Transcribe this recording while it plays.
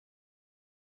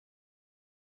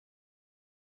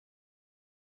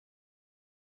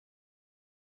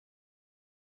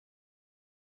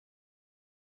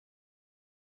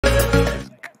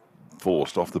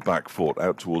forced off the back foot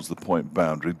out towards the point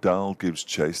boundary. Dahl gives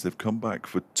chase. They've come back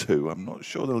for 2. I'm not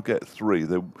sure they'll get 3.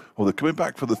 They're coming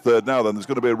back for the 3rd now. Then there's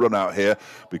going to be a run out here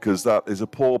because that is a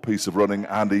poor piece of running,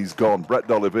 and he's gone. Brett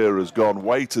D'Oliveira's gone.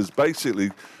 Waite has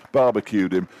basically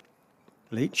barbecued him.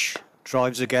 Leach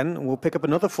drives again, and we'll pick up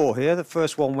another 4 here. The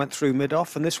first one went through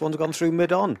mid-off, and this one's gone through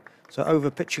mid-on. So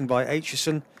over-pitching by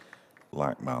Aitchison.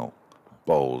 Lackmal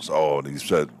bowls. Oh, and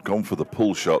he's gone for the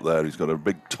pull shot there. He's got a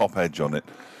big top edge on it,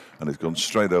 and it's gone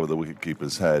straight over the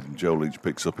wicketkeeper's head, and Joe Leach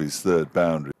picks up his 3rd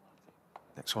boundary.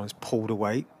 Next one is pulled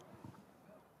away.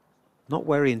 Not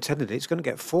where he intended it. It's going to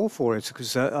get 4 for it,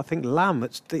 because I think Lamb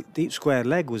at deep square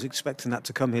leg was expecting that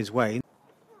to come his way.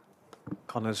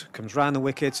 Connors comes round the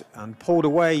wicket and pulled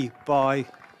away by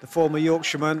the former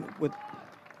Yorkshireman,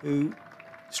 who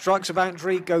strikes a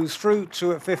boundary, goes through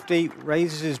 2 at 50,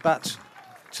 raises his bat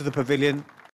to the pavilion.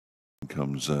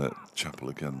 Comes Chappell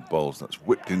again, bowls. That's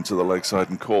whipped into the leg side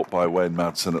and caught by Wayne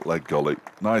Madsen at leg gully.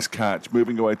 Nice catch,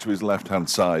 moving away to his left-hand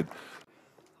side.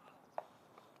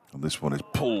 And this one is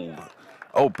pulled.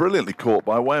 Oh, brilliantly caught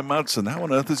by Wayne Madsen. How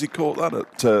on earth has he caught that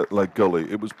at leg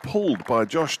gully? It was pulled by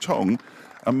Josh Tong,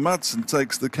 and Madsen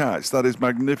takes the catch. That is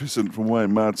magnificent from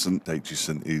Wayne Madsen.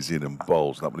 Aitchison is in and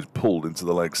bowls. That one is pulled into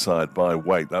the leg side by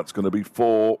Waite. That's going to be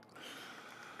 4.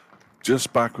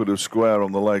 Just backward of square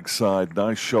on the leg side.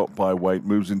 Nice shot by Waite.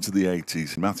 Moves into the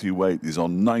 80s. Matthew Waite is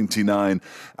on 99.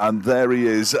 And there he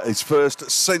is. His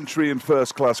first century in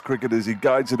first-class cricket as he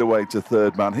guides it away to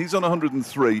 3rd man. He's on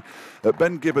 103.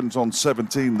 Ben Gibbons on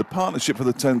 17. The partnership for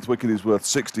the 10th wicket is worth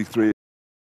 63.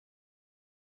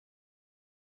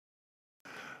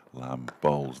 Lamb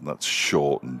bowls, and that's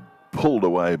short and pulled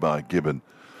away by Gibbon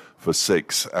for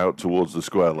 6 out towards the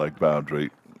square leg boundary.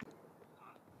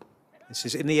 This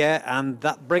is in the air, and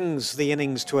that brings the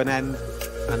innings to an end.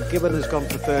 And Gibbon has gone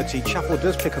for 30. Chappell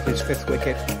does pick up his 5th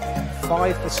wicket.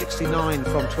 5 for 69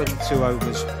 from 22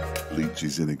 overs. Leach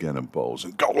is in again and bowls.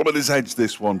 And Godleman has edged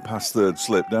this one past 3rd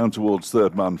slip, down towards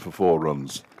 3rd man for 4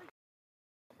 runs.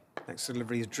 Next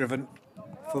delivery is driven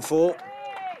for 4.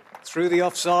 Through the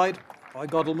offside by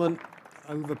Godleman.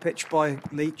 Over pitch by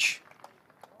Leach.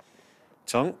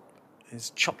 Tongue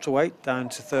is chopped away down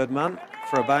to 3rd man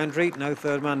for a boundary. No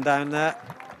 3rd man down there.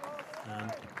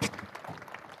 And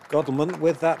Godleman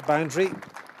with that boundary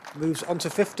moves on to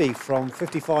 50 from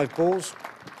 55 balls.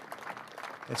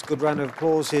 It's a good round of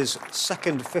applause. His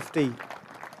 2nd 50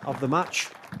 of the match.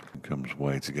 Comes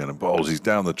Waite again and bowls. He's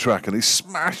down the track and he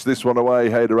smashed this one away.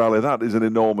 Haider Ali, that is an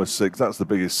enormous 6. That's the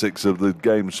biggest 6 of the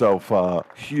game so far.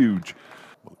 Huge.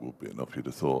 Well, it would be enough, you'd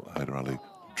have thought. Haider Ali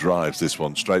drives this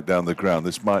one straight down the ground.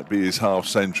 This might be his half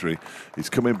century. He's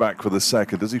coming back for the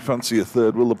 2nd. Does he fancy a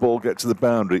 3rd? Will the ball get to the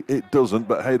boundary? It doesn't,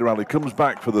 but Haider Ali comes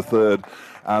back for the 3rd,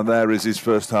 and there is his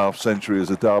first half century as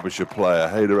a Derbyshire player.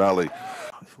 Haider Ali.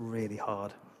 It's really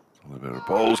hard. Oliveira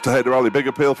bowls to Haider Ali. Big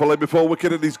appeal for leg before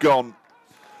wicket, and he's gone.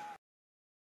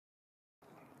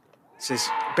 This is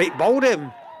bowled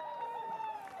him.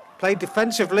 Played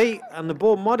defensively, and the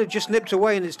ball might have just nipped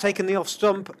away, and it's taken the off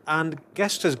stump, and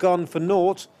Guest has gone for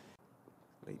naught.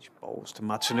 Leach bowls to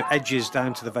Madsen, who edges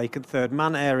down to the vacant 3rd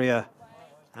man area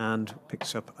and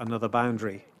picks up another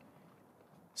boundary.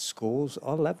 Scores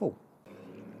are level.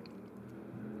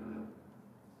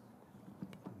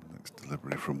 Next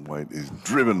delivery from Waite is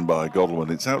driven by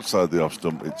Godleman. It's outside the off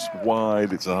stump, it's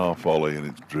wide, it's a half volley, and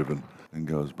it's driven. In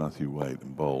goes Matthew Waite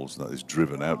and bowls. That is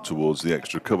driven out towards the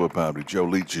extra cover boundary. Joe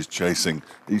Leach is chasing.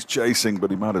 He's chasing, but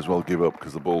he might as well give up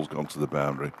because the ball's gone to the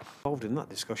boundary. Involved in that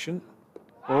discussion.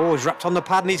 Oh, he's wrapped on the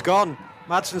pad and he's gone.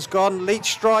 Madsen's gone.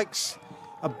 Leach strikes.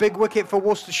 A big wicket for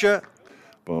Worcestershire.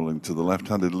 Bowling to the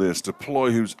left-handed Leicester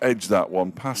Ploy, who's edged that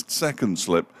one past 2nd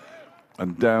slip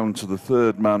and down to the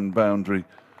 3rd man boundary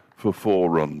for 4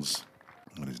 runs.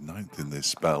 And his 9th in this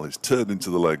spell is turned into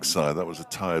the leg side. That was a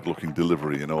tired-looking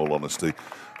delivery, in all honesty.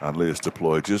 And Leicester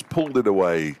Ploy just pulled it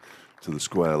away to the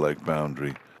square leg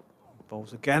boundary.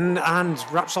 Bowls again and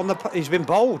wraps on the... He's been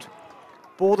bowled.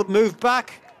 Ball that moved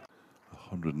back.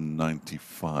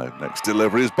 195. Next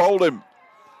delivery has bowled him.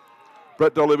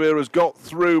 Brett D'Oliveira's got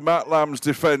through Matt Lamb's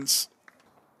defence.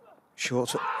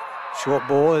 Short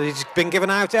ball. He's been given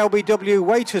out. LBW.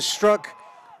 Waite has struck.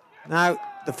 Now...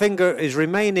 the finger is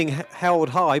remaining held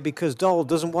high because Dole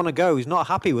doesn't want to go. He's not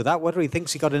happy with that, whether he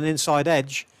thinks he got an inside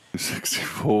edge.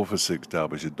 64 for 6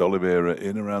 Derbyshire. D'Oliveira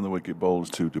in around the wicket,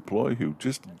 bowls to Deploy, who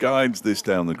just guides this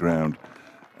down the ground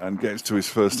and gets to his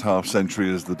first half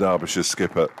century as the Derbyshire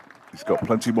skipper. He's got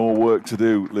plenty more work to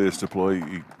do, Leicester Ploy.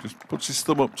 He just puts his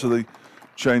thumb up to the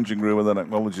changing room and then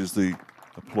acknowledges the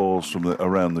applause from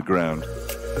around the ground.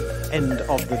 End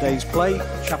of the day's play.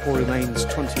 Chappell remains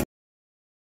 20.